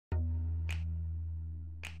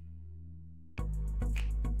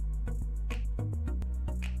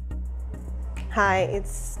Hi,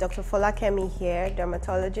 it's Dr. Folakemi here,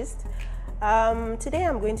 dermatologist. Today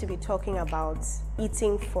I'm going to be talking about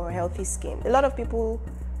eating for healthy skin. A lot of people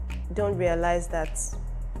don't realize that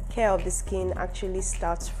care of the skin actually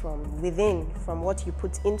starts from within, from what you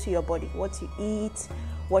put into your body, what you eat,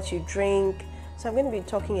 what you drink. So I'm going to be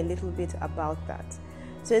talking a little bit about that.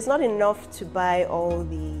 So it's not enough to buy all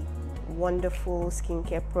the wonderful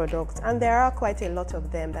skincare products, and there are quite a lot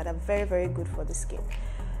of them that are very, very good for the skin.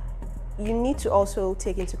 You need to also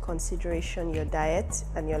take into consideration your diet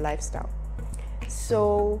and your lifestyle.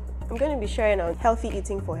 So I'm going to be sharing on healthy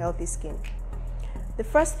eating for healthy skin. The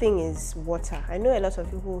first thing is water. I know a lot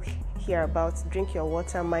of people hear about drink your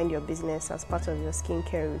water, mind your business as part of your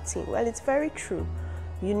skincare routine. Well, it's very true.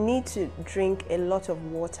 You need to drink a lot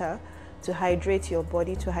of water to hydrate your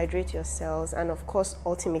body, to hydrate your cells, and of course,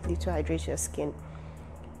 ultimately to hydrate your skin.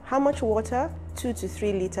 How much water? 2 to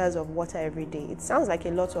 3 liters of water every day. It sounds like a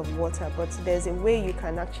lot of water, but there's a way you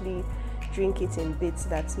can actually drink it in bits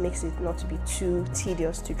that makes it not to be too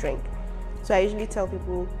tedious to drink. So I usually tell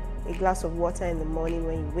people a glass of water in the morning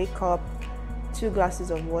when you wake up, 2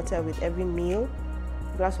 glasses of water with every meal,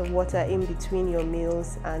 a glass of water in between your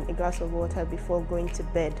meals, and a glass of water before going to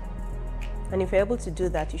bed. And if you're able to do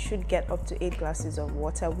that, you should get up to 8 glasses of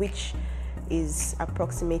water, which is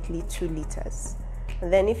approximately 2 liters.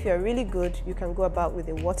 And then if you're really good, you can go about with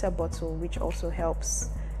a water bottle, which also helps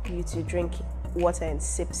you to drink water in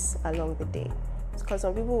sips along the day. Because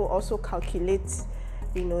some people will also calculate,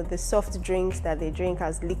 the soft drinks that they drink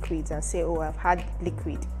as liquids and say, oh, I've had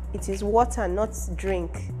liquid. It is water, not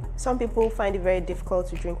drink. Some people find it very difficult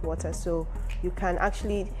to drink water, so you can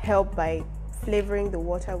actually help by flavoring the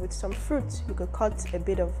water with some fruit. You could cut a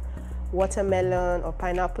bit of watermelon or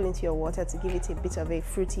pineapple into your water to give it a bit of a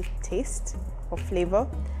fruity taste or flavor,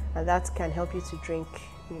 and that can help you to drink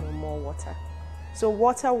more water. So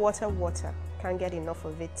water. Can't get enough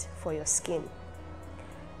of it for your skin.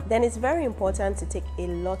 Then it's very important to take a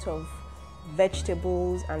lot of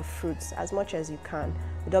vegetables and fruits, as much as you can.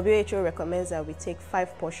 The WHO recommends that we take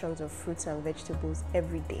 5 portions of fruits and vegetables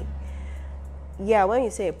every day. Yeah, when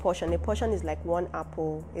you say a portion is like 1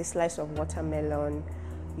 apple, a slice of watermelon,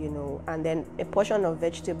 and then a portion of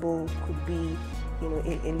vegetable could be,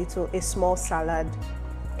 a small salad,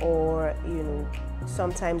 or,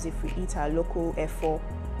 sometimes if we eat our local efo,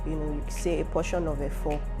 you say a portion of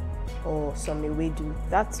efo or some ewedu.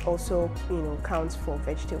 That also, counts for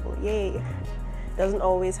vegetable. Yay! Doesn't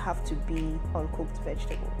always have to be uncooked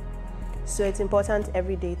vegetable. So it's important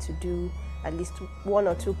every day to do at least 1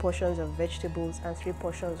 or 2 portions of vegetables and 3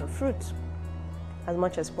 portions of fruit, as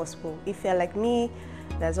much as possible. If you're like me,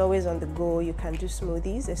 that's always on the go, you can do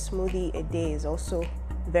smoothies. A smoothie a day is also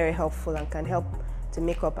very helpful and can help to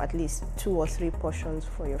make up at least 2 or 3 portions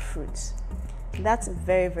for your fruits. That's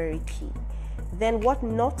very, very key. Then what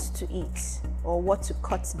not to eat, or what to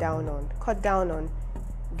cut down on. Cut down on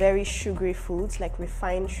very sugary foods, like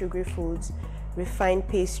refined sugary foods, refined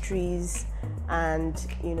pastries, and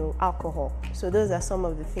alcohol. So those are some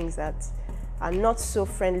of the things that are not so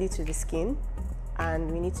friendly to the skin,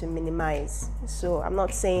 and we need to minimize. So I'm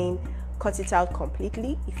not saying cut it out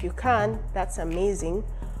completely. If you can, that's amazing,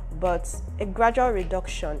 but a gradual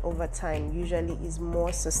reduction over time usually is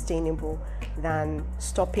more sustainable than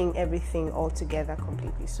stopping everything altogether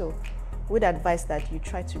completely. So we'd advise that you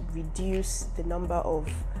try to reduce the number of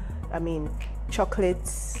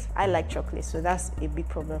chocolates. I like chocolate, so that's a big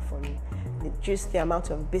problem for me. Just the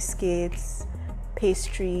amount of biscuits,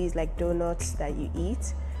 pastries like donuts that you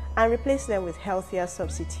eat, and replace them with healthier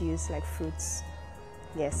substitutes like fruits,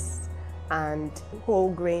 yes, and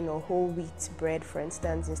whole grain or whole wheat bread, for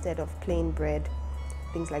instance, instead of plain bread,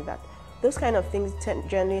 things like that. Those kind of things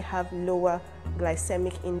generally have lower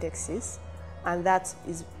glycemic indexes, and that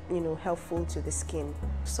is helpful to the skin.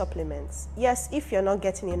 Supplements. Yes, if you're not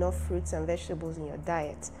getting enough fruits and vegetables in your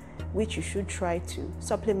diet, which you should try to,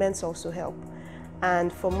 supplements also help.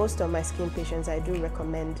 And for most of my skin patients, I do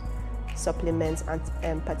recommend supplements,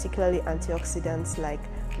 and particularly antioxidants like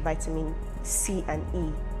vitamin C and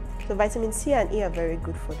E. So vitamin C and E are very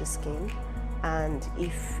good for the skin, and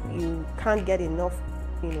if you can't get enough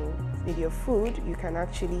with your food, you can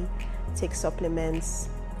actually take supplements,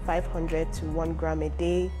 500 to 1 gram a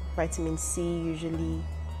day. Vitamin C usually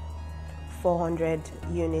 400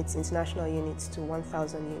 units, international units to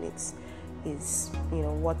 1,000 units is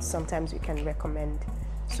what sometimes we can recommend.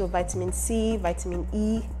 So vitamin C, vitamin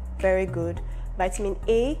E, very good. Vitamin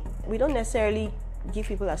A, we don't necessarily give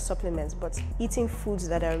people as supplements, but eating foods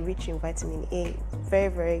that are rich in vitamin A, very,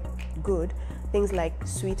 very good. Things like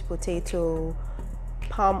sweet potato,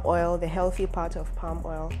 palm oil, the healthy part of palm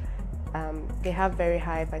oil, They have very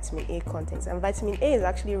high vitamin A contents, and vitamin A is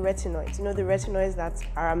actually retinoids. You know, the retinoids that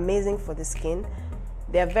are amazing for the skin.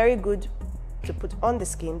 They are very good to put on the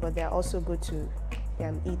skin, but they are also good to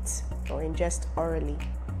eat or ingest orally.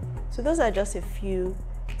 So those are just a few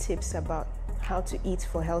tips about how to eat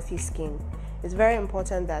for healthy skin. It's very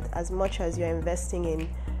important that as much as you're investing in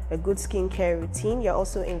a good skincare routine, you're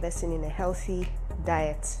also investing in a healthy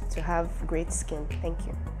diet to have great skin. Thank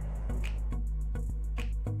you.